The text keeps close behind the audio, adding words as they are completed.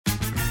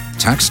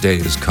Tax day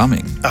is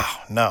coming.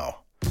 Oh, no.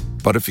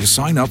 But if you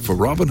sign up for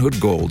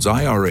Robinhood Gold's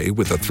IRA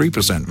with a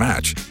 3%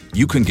 match,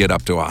 you can get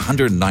up to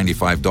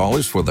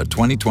 $195 for the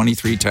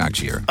 2023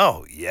 tax year.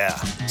 Oh, yeah.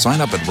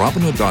 Sign up at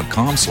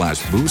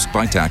Robinhood.com/boost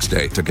by tax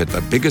day to get the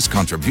biggest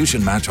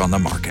contribution match on the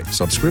market.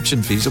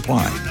 Subscription fees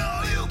apply.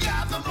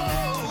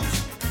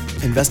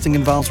 Investing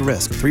involves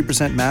risk.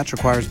 3% match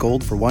requires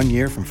gold for 1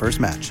 year from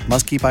first match.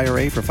 Must keep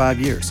IRA for 5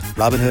 years.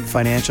 Robinhood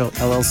Financial,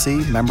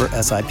 LLC, member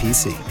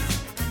SIPC.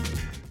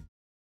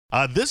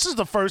 This is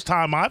the first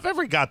time I've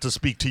ever got to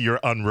speak to your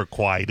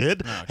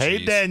unrequited. Oh, hey,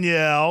 geez.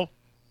 Danielle.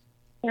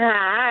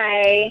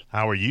 Hi.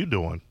 How are you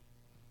doing?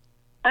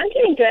 I'm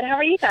doing good. How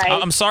are you guys?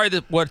 I'm sorry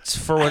that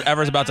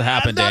whatever's about to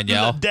happen,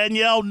 Danielle.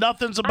 Danielle,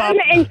 nothing's about.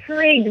 I'm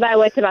intrigued by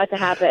what's about to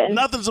happen.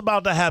 Nothing's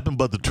about to happen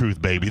but the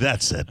truth, baby.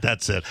 That's it.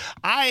 That's it.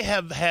 I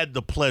have had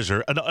the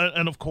pleasure,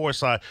 and of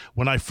course,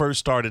 when I first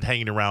started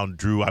hanging around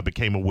Drew, I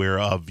became aware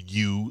of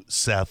you,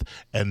 Seth,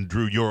 and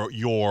Drew,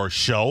 your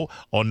show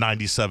on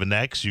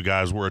 97X. You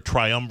guys were a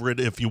triumvirate,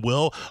 if you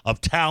will,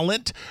 of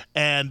talent,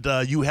 and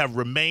you have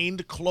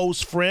remained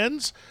close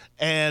friends.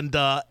 And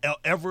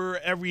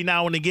every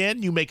now and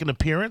again, you make an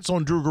appearance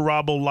on Drew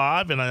Garabo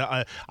Live, and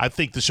I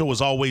think the show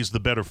is always the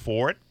better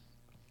for it.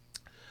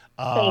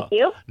 Thank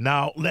you.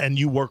 Now, and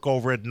you work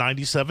over at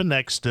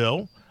 97X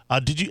still.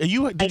 Did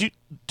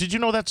you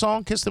know that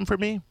song, "Kiss Them for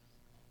Me"?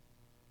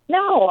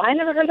 No, I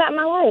never heard that in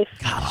my life.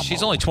 God,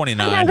 She's only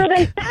 29. I'm younger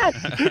than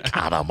Seth.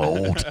 God, I'm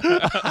old.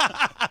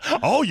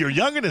 Oh, you're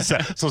younger than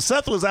Seth. So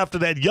Seth was after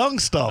that young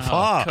stuff,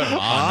 huh? Come on,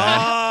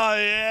 Oh,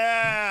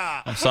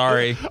 yeah. I'm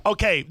sorry.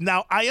 Okay,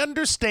 now I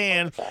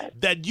understand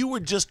that you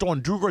were just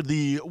on Drew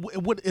the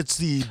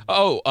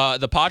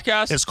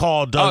podcast? It's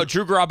called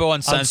Drew Garabo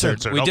Uncensored.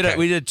 Uncensored, We did okay.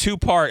 we did a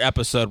 2-part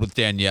episode with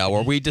Danielle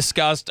where we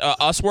discussed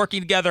us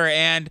working together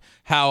and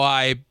how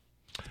I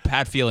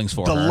had feelings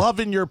for the her. love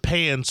in your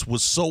pants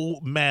was so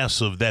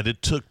massive that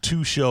it took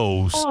 2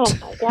 shows. Oh,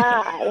 my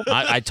God.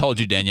 I told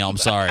you, Danielle, I'm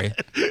sorry.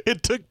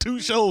 It took 2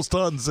 shows to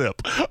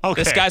unzip.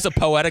 Okay. This guy's a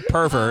poetic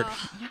pervert.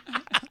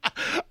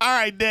 All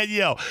right,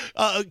 Danielle,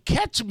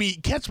 catch me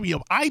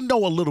up. I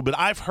know a little bit.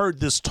 I've heard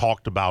this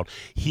talked about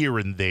here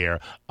and there.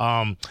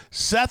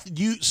 Seth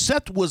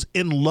was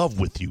in love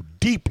with you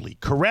deeply,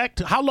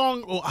 correct? How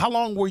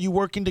long were you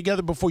working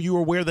together before you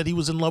were aware that he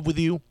was in love with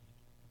you?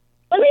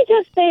 Let me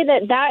just say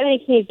that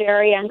makes me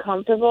very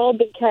uncomfortable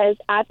because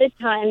at the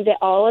time that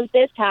all of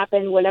this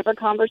happened, whatever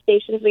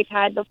conversations we've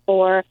had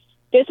before,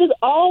 this was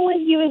all when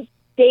he was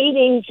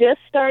dating, just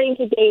starting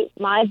to date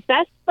my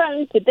best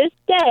friend to this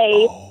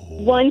day,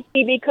 one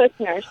Phoebe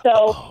Kushner.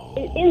 So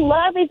in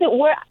love isn't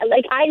where,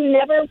 like, I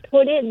never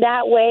put it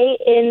that way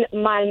in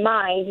my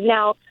mind.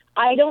 Now,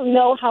 I don't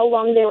know how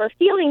long they were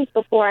feelings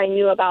before I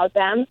knew about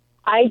them.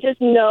 I just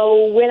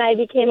know when I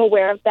became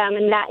aware of them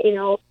and that,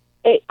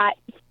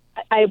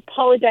 I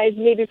apologize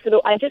maybe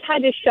I just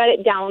had to shut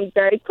it down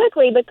very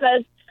quickly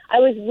because I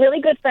was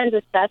really good friends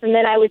with Seth, and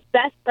then I was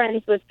best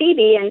friends with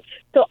Phoebe, and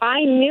so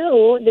I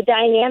knew the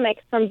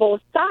dynamics from both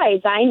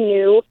sides. I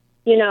knew,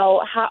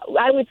 how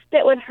I would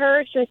sit with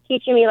her. She was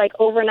teaching me like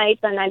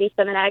overnights on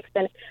 97X,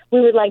 and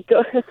we would like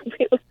go.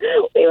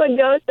 we would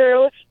go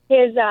through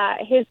his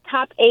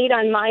top 8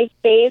 on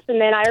MySpace, and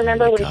then I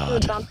remember when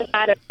she bumped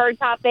out of her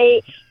top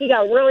 8, he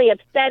got really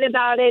upset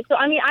about it. So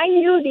I mean, I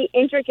knew the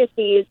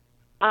intricacies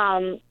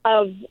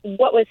of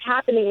what was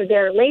happening with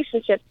their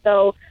relationship.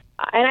 So,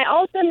 and I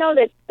also know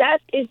that Seth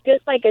is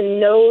just like a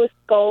no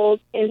skulls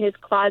in his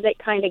closet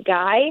kind of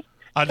guy.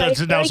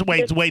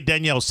 Wait,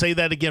 Danielle, say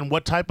that again.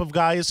 What type of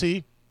guy is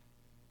he?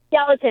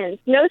 Skeletons.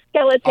 No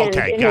skeletons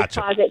in his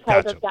closet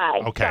type of guy.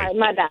 Okay. Sorry,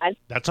 my bad.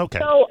 That's okay.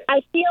 So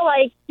I feel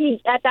like he,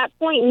 at that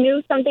point,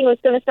 knew something was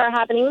going to start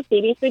happening with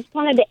Phoebe, so he just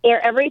wanted to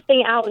air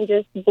everything out and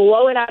just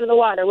blow it out of the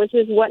water, which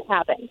is what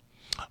happened.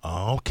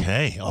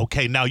 Okay.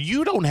 Now,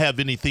 you don't have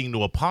anything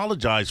to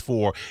apologize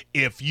for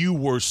if you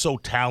were so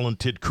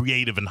talented,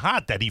 creative, and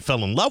hot that he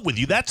fell in love with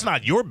you. That's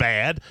not your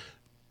bad,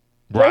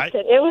 right?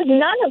 Listen, it was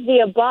none of the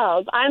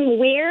above. I'm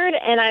weird,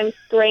 and I'm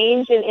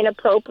strange and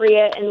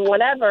inappropriate and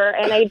whatever,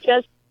 and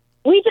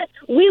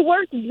we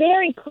worked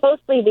very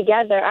closely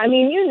together. I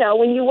mean,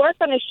 when you work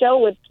on a show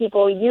with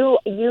people, you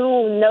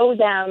know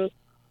them.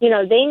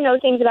 They know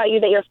things about you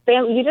that your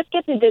family, you just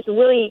get to this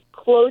really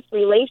close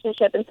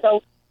relationship, and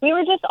so we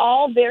were just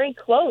all very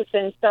close,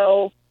 and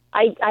so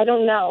I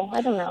don't know.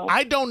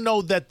 I don't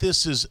know that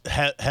this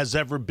has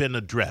ever been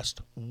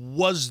addressed.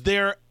 Was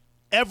there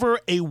ever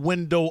a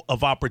window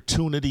of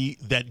opportunity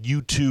that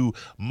you two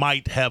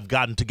might have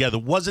gotten together?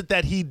 Was it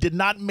that he did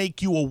not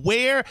make you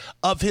aware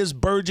of his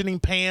burgeoning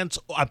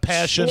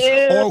passion?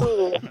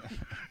 No.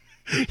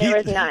 There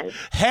was none.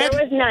 There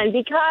was none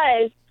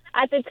because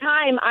at the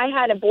time I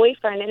had a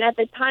boyfriend, and at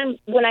the time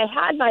when I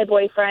had my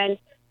boyfriend,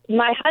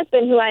 my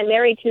husband, who I'm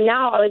married to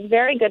now, I was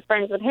very good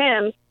friends with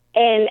him,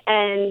 and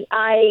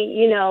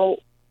I,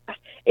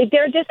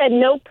 there just at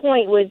no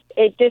point was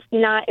it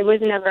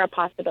was never a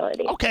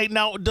possibility. Okay,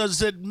 now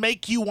does it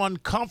make you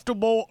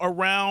uncomfortable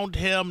around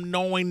him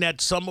knowing that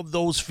some of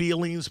those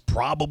feelings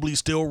probably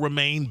still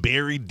remain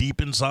buried deep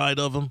inside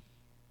of him?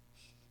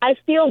 I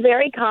feel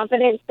very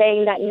confident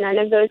saying that none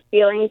of those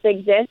feelings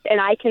exist, and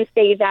I can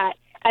say that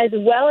as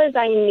well as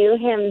I knew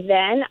him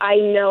then, I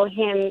know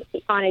him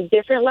on a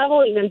different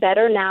level, even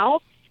better now.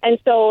 And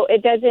so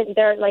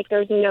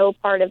there's no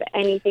part of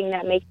anything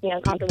that makes me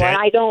uncomfortable. And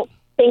I don't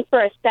think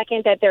for a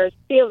second that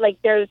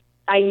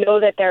I know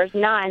that there's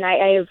not. And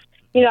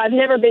I've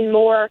never been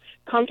more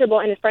comfortable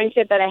in the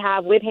friendship that I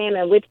have with him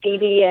and with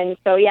Phoebe. And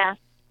so, yeah.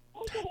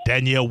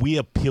 Danielle, we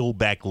have peeled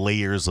back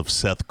layers of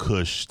Seth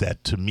Cush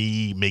that to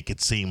me make it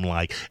seem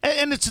like,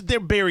 and they're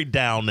buried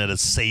down at a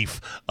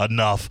safe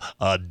enough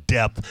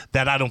depth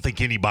that I don't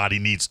think anybody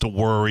needs to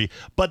worry.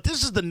 But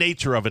this is the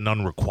nature of an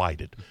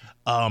unrequited.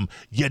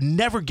 You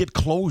never get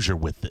closure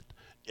with it.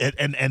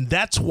 And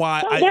that's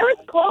why there was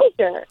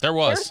closure. There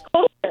was.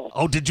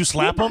 Oh, did you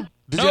slap him?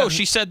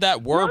 She said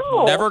that we're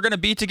never going to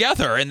be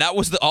together, and that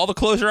was all the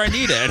closure I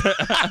needed.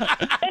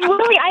 And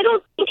really, I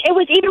don't think it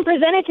was even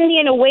presented to me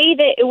in a way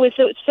that it was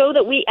so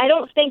that I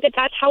don't think that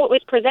that's how it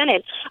was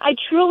presented. I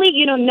truly,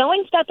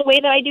 knowing Seth the way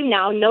that I do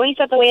now, knowing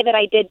Seth the way that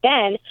I did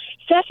then,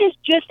 Seth is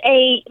just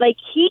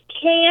he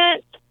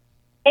can't,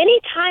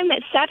 anytime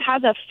that Seth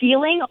has a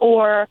feeling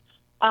or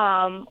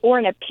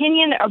an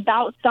opinion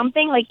about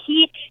something,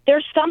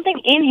 there's something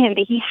in him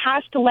that he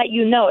has to let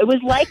you know. It was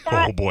like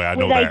that oh boy, I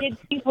when know I that. did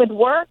things with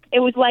work. It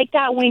was like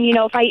that when,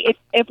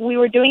 if we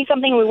were doing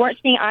something and we weren't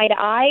seeing eye to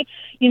eye,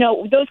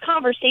 those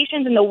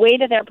conversations and the way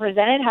that they're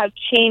presented have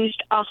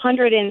changed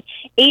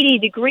 180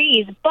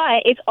 degrees,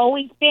 but it's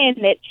always been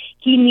that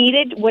he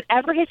needed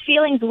whatever his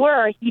feelings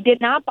were. He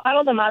did not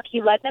bottle them up.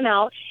 He let them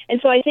out.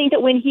 And so I think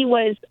that when he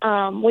was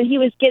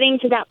getting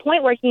to that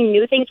point where he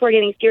knew things were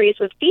getting serious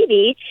with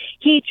Phoebe,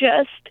 he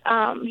just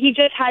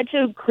had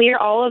to clear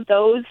all of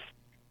those,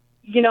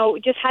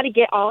 just had to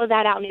get all of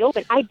that out in the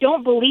open. I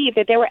don't believe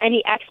that there were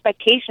any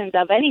expectations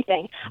of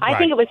anything. I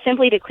think it was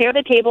simply to clear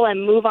the table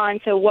and move on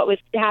to what was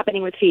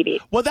happening with Phoebe.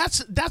 Well,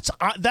 that's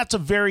a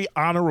very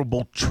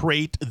honorable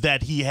trait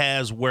that he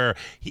has, where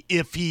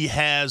if he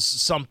has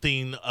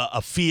something,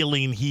 a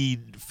feeling, he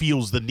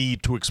feels the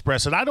need to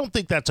express it. I don't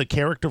think that's a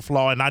character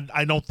flaw, and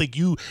I don't think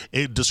you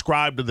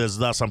described it as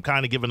thus. I'm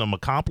kind of giving him a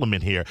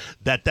compliment here,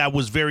 that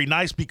was very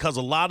nice, because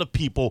a lot of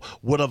people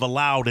would have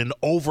allowed an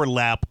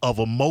overlap of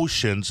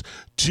emotions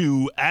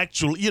to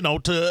actually,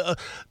 to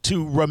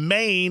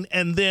remain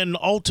and then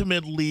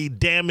ultimately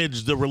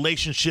damage the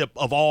relationship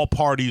of all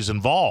parties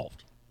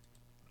involved.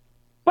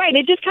 Right.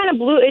 It just kind of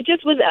blew. It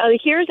just was,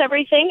 here's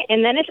everything,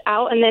 and then it's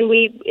out, and then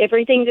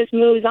everything just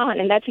moves on.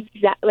 And that's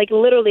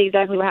literally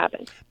exactly what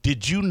happened.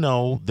 Did you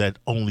know that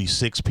only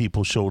 6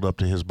 people showed up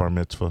to his bar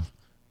mitzvah?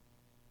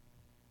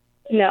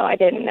 No, I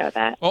didn't know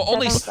that. Well,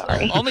 only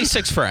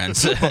 6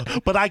 friends.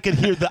 But I could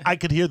hear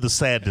the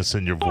sadness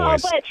in your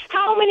voice. But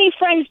how many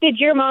friends did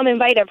your mom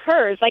invite of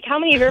hers? How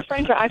many of your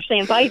friends were actually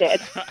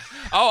invited?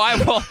 I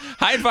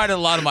invited a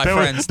lot of my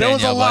friends. There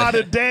was a Danielle, lot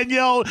of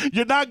Danielle.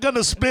 You're not going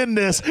to spin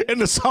this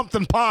into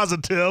something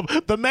positive.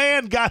 The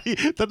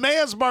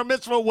man's bar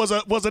mitzvah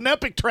was an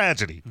epic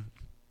tragedy.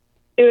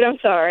 Dude, I'm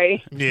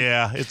sorry.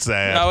 Yeah, it's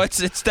sad. No,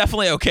 it's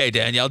definitely okay,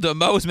 Danielle.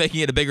 Mo is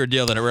making it a bigger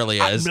deal than it really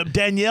is.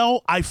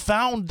 Danielle,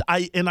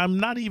 and I'm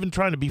not even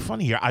trying to be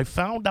funny here, I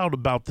found out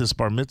about this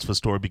bar mitzvah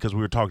story because we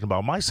were talking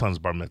about my son's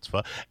bar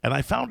mitzvah, and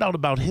I found out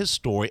about his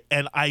story,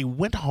 and I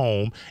went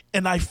home,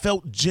 and I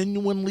felt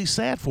genuinely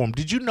sad for him.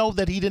 Did you know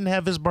that he didn't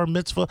have his bar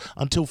mitzvah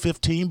until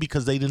 15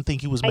 because they didn't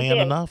think he was man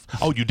enough?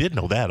 Oh, you did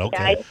know that.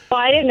 Okay. Yeah,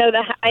 I didn't know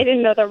that. I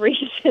didn't know the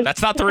reason.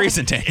 That's not the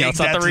reason, Danielle. It's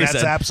not the reason.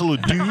 That's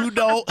absolute. Do you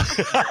know?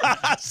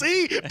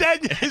 See,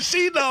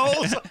 she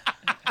knows.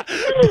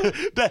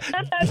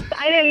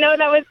 I didn't know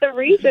that was the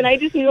reason. I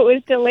just knew it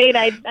was delayed.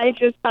 I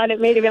just thought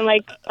it may have been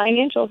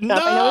financial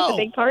stuff. I know it's a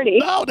big party.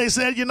 No, they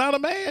said you're not a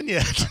man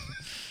yet.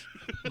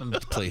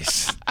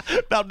 Please.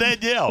 Now,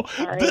 Danielle,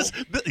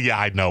 yeah,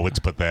 I know it's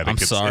pathetic. I'm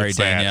sorry,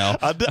 Danielle.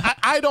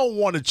 I don't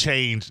want to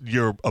change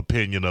your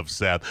opinion of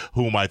Seth,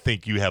 whom I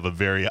think you have a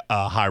very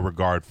high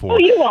regard for. Oh,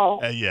 you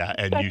won't. Yeah,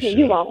 and Trust you me, should.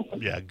 you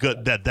won't. Yeah,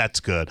 good. That's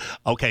good.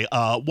 Okay,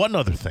 one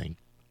other thing.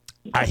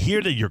 I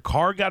hear that your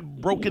car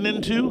got broken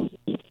into.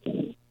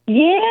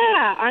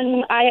 Yeah,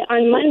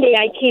 on Monday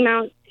I came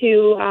out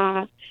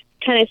to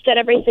kind of set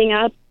everything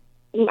up.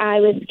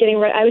 I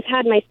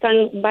had my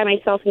son by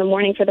myself in the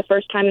morning for the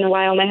first time in a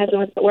while. My husband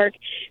was at work,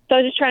 so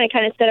I was just trying to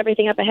kind of set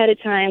everything up ahead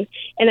of time.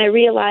 And I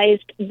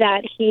realized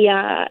that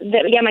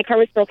my car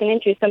was broken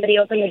into. Somebody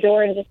opened the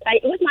door and it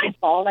was my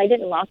fault. I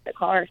didn't lock the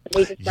car, so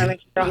they just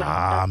rummaged from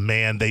it.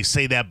 Man, they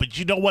say that, but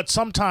you know what?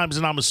 Sometimes,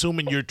 and I'm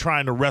assuming you're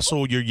trying to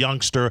wrestle your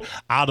youngster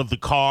out of the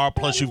car.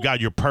 Plus, you've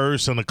got your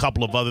purse and a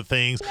couple of other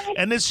things,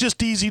 and it's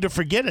just easy to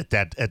forget at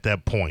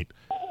that point.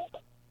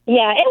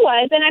 Yeah, it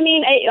was. And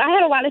I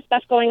had a lot of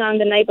stuff going on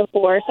the night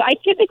before, so I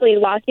typically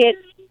lock it.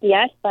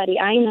 Yes, buddy,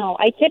 I know.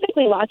 I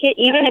typically lock it,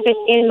 even if it's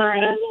in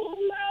my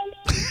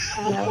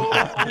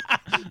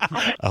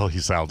Oh, he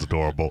sounds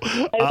adorable.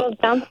 I will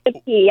bounce the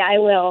pee. I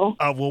will.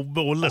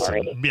 Well, listen.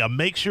 Sorry. Yeah,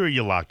 make sure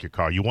you lock your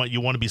car. You want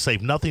to be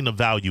safe. Nothing of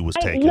value was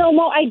taken. No,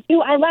 I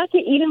do. I lock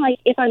it even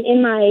if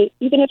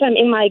I'm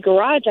in my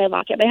garage. I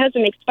lock it. My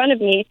husband makes fun of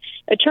me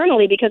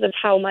eternally because of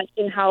how much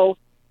and how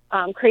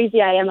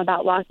crazy I am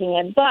about locking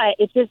it. But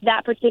it's just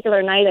that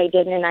particular night I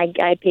didn't, and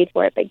I paid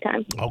for it big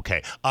time.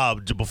 Okay.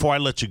 Before I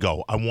let you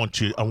go, I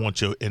want you.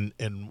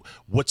 In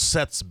what's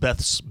Seth's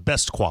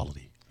best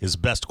quality? His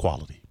best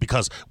quality,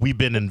 because we've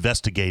been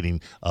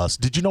investigating.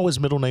 Did you know his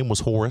middle name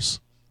was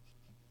Horace?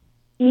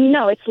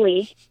 No, it's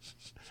Lee.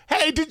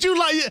 Hey, did you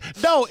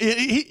No,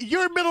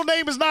 your middle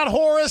name is not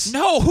Horace.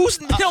 No, whose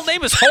middle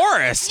name is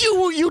Horace?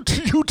 You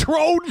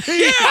trolled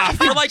me. Yeah,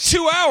 for like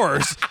 2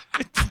 hours.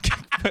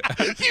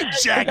 You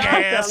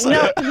jackass.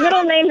 No, his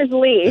middle name is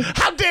Lee.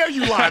 How dare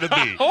you lie to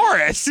me?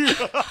 Horace.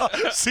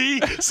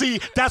 See,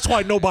 that's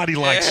why nobody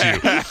likes you.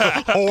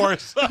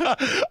 Horace.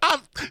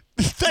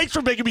 Thanks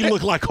for making me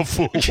look like a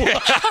fool.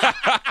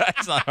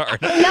 That's not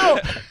hard. No,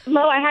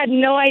 Mo, I had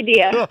no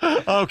idea.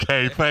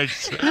 Okay,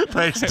 thanks,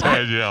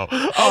 Danielle.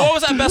 Oh, what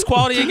was that best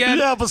quality again?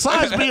 Yeah,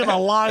 besides being a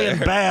lying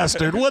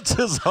bastard, what's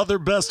his other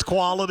best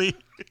quality?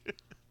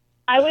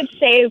 I would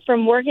say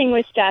from working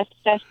with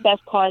Seth's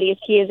best quality is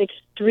he is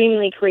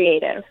extremely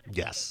creative.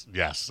 Yes,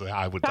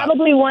 I would.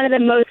 Probably one of the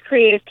most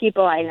creative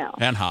people I know.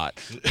 And hot.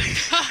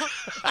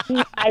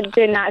 I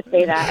did not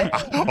say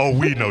that. Oh,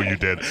 we know you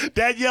did.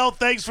 Danielle,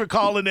 thanks for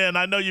calling in.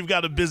 I know you've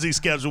got a busy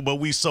schedule, but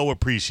we so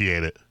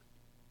appreciate it.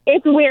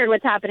 It's weird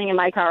what's happening in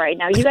my car right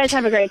now. You guys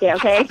have a great day,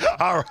 okay?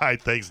 All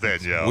right, thanks,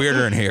 Danielle.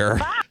 Weirder in here.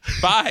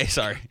 Bye.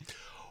 Sorry.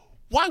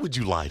 Why would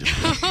you lie to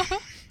me?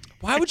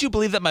 Why would you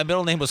believe that my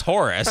middle name was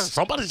Horace?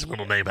 Somebody's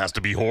middle name has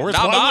to be Horace.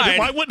 Not mine.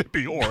 Why wouldn't it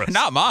be Horace?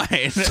 Not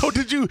mine. So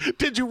did you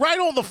right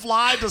on the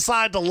fly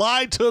decide to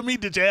lie to me?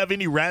 Did you have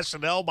any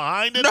rationale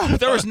behind it? No,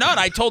 there was none.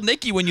 I told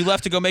Nikki when you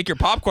left to go make your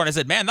popcorn, I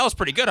said, man, that was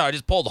pretty good. I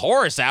just pulled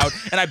Horace out,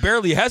 and I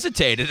barely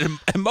hesitated, and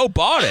Mo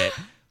bought it.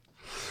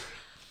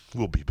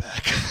 We'll be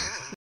back.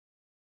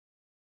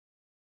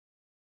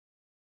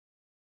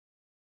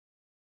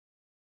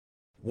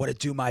 What it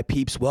do, my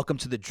peeps? Welcome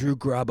to the Drew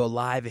Garabo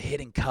Live hit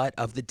and cut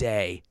of the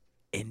day.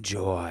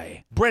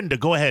 Enjoy. Brenda,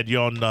 go ahead.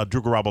 You're on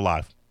Drew Garabo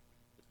Live.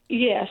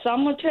 Yes,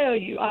 I'm going to tell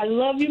you. I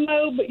love you,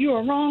 Mo, but you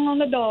are wrong on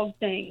the dog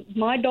thing.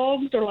 My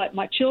dogs are like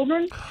my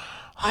children.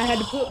 I had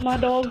to put my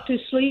dog to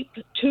sleep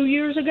 2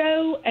 years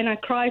ago, and I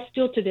cry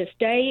still to this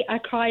day. I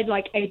cried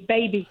like a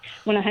baby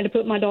when I had to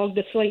put my dog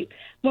to sleep.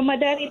 When my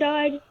daddy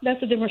died,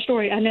 that's a different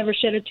story. I never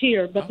shed a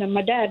tear, but then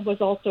my dad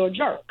was also a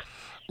jerk.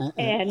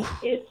 And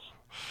it's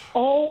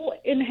all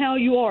in how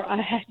you are.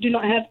 I do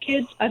not have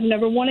kids. I've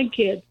never wanted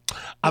kids.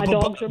 My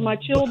dogs are my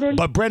children.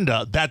 But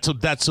Brenda, that's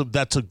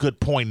a good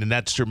point, and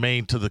that's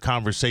germane to the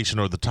conversation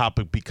or the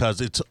topic, because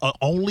it's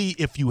only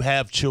if you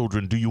have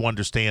children do you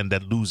understand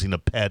that losing a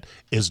pet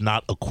is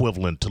not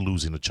equivalent to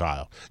losing a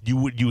child.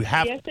 You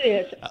have. Yes, it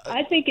is.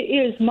 I think it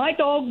is. My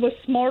dog was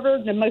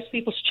smarter than most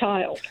people's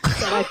child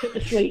that I put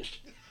to sleep.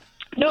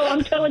 No,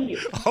 I'm telling you.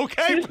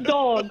 Okay. This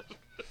dog.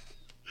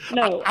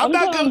 No, I'm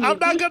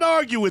not gonna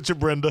argue with you,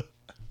 Brenda.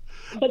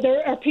 But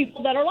there are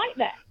people that are like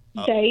that.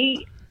 They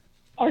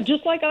are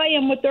just like I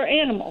am with their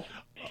animals.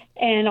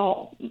 And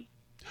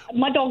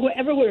my dog went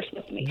everywhere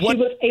with me. What?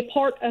 She was a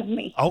part of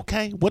me.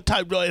 Okay. What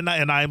type? And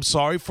I am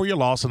sorry for your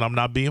loss, and I'm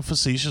not being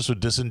facetious or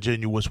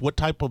disingenuous. What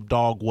type of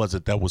dog was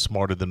it that was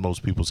smarter than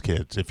most people's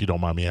kids, if you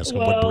don't mind me asking?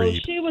 Well, what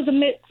breed? she was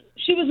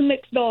a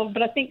mixed dog,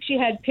 but I think she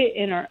had pit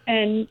in her.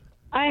 And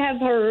I have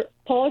her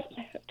paws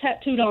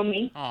tattooed on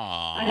me.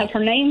 Aww. I have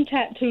her name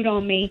tattooed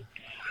on me.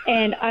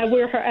 And I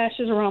wear her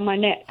ashes around my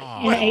neck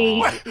in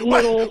a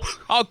little.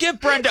 I'll give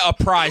Brenda a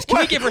prize. Can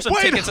we give her some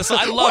tickets?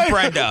 I love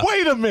Brenda.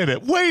 Wait a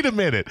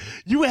minute.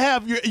 You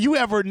have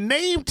her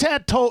name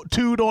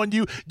tattooed on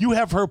you. You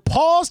have her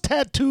paws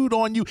tattooed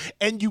on you,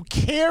 and you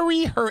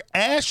carry her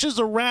ashes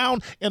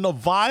around in a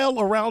vial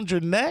around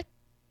your neck.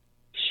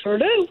 Sure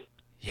do.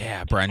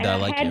 Yeah, Brenda, I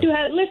like had you. to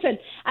have. Listen,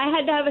 I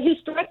had to have a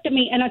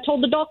hysterectomy, and I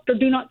told the doctor,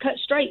 "Do not cut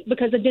straight,"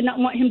 because I did not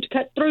want him to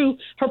cut through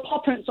her paw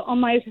prints on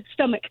my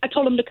stomach. I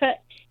told him to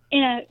cut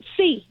in a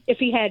C if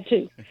he had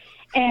to.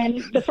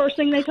 And the first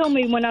thing they told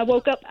me when I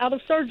woke up out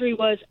of surgery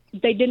was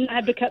they didn't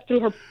have to cut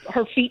through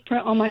her feet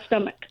print on my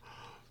stomach.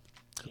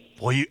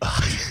 Well,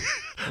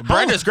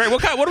 Brenda's great.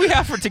 What do we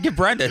have to give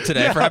Brenda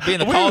today for being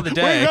the call of the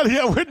day?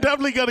 We're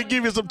definitely going to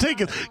give you some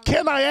tickets.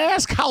 Can I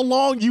ask how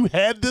long you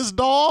had this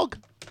dog?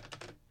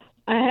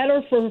 I had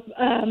her for,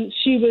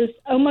 she was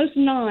almost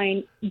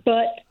 9,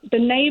 but the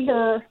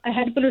neighbor, I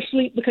had to put her to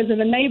sleep because of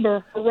the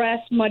neighbor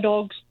harassed my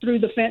dogs through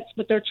the fence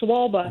with their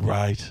chihuahua.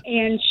 Right.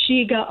 And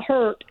she got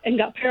hurt and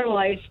got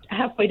paralyzed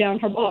halfway down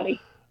her body.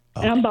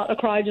 And I'm about to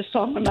cry just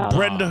talking about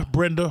it.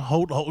 Brenda,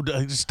 hold,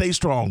 stay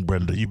strong,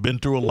 Brenda. You've been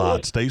through a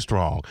lot. Stay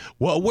strong.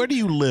 Well, where do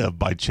you live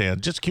by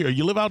chance? Just curious.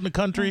 You live out in the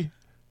country?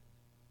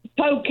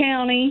 Polk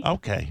County.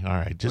 Okay, all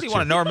right. Do you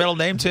want to know her middle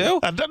name,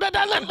 too?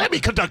 Let me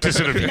conduct this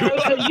interview.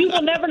 No, you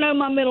will never know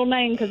my middle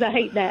name because I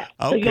hate that.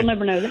 Okay. So you'll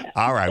never know that.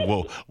 All right.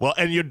 Well,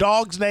 and your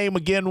dog's name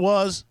again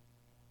was?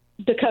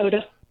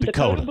 Dakota.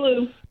 Dakota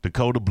Blue.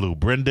 Dakota Blue.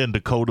 Brenda and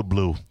Dakota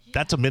Blue.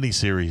 That's a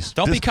mini-series.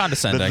 Don't be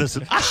condescending.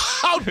 Listen,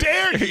 how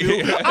dare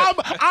you?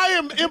 I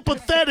am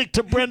empathetic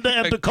to Brenda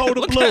and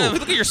Dakota Blue.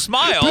 Look at your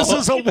smile. This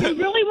is If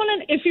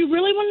you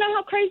really want to know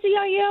how crazy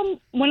I am,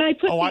 when I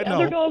put the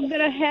other dog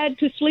that I had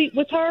to sleep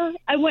with her,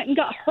 I went and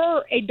got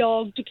her a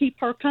dog to keep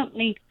her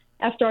company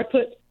after I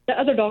put the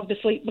other dog to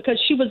sleep because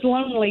she was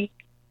lonely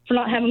for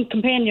not having a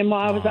companion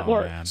while I was at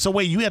work. So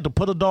wait, you had to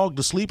put a dog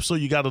to sleep, so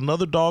you got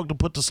another dog to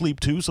put to sleep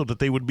too, so that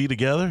they would be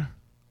together?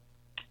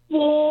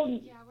 Well,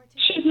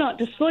 she's not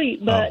to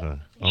sleep, but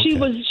she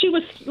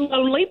was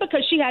lonely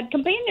because she had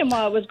companion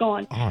while I was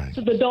gone. All right.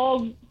 So the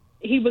dog,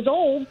 he was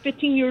old,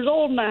 15 years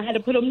old, and I had to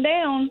put him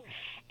down.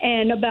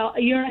 And about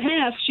a year and a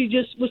half, she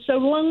just was so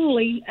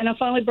lonely, and I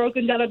finally broke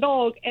and got a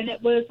dog, and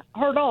it was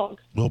her dog.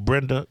 Well,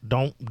 Brenda,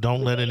 don't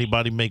let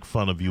anybody make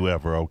fun of you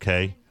ever,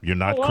 okay? You're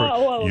not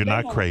you're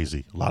not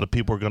crazy. A lot of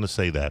people are going to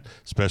say that,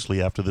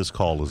 especially after this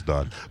call is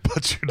done.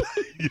 But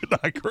you're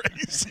not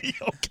crazy,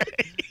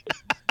 okay?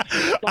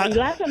 I'm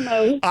laughing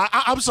though.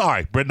 I'm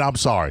sorry, Brenda. I'm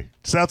sorry.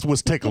 Seth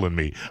was tickling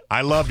me.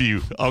 I love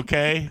you,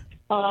 okay?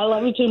 I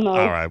love you too, Mo.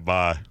 All right,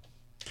 bye.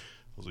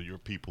 Those are your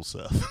people,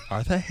 Seth.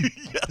 Are they?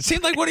 It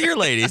seemed like one of your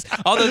ladies.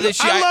 Although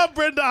I love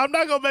Brenda. I'm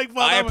not going to make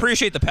fun of her. I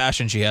appreciate the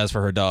passion she has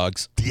for her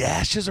dogs. The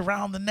ashes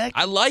around the neck.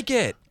 I like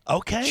it.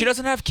 Okay. She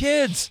doesn't have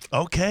kids.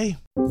 Okay.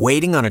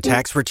 Waiting on a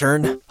tax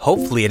return?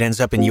 Hopefully it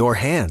ends up in your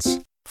hands.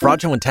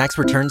 Fraudulent tax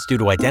returns due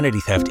to identity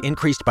theft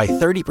increased by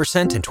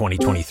 30% in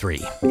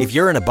 2023. If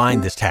you're in a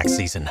bind this tax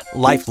season,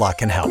 LifeLock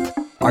can help.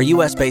 Our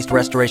U.S.-based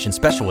restoration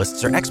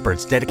specialists are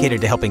experts dedicated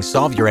to helping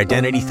solve your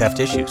identity theft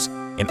issues.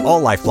 And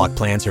all LifeLock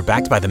plans are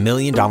backed by the $1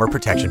 Million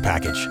Protection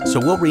Package. So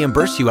we'll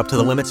reimburse you up to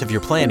the limits of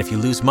your plan if you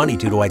lose money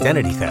due to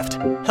identity theft.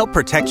 Help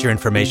protect your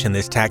information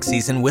this tax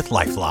season with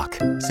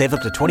LifeLock. Save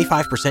up to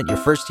 25% your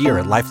first year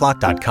at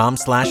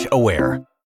LifeLock.com/aware.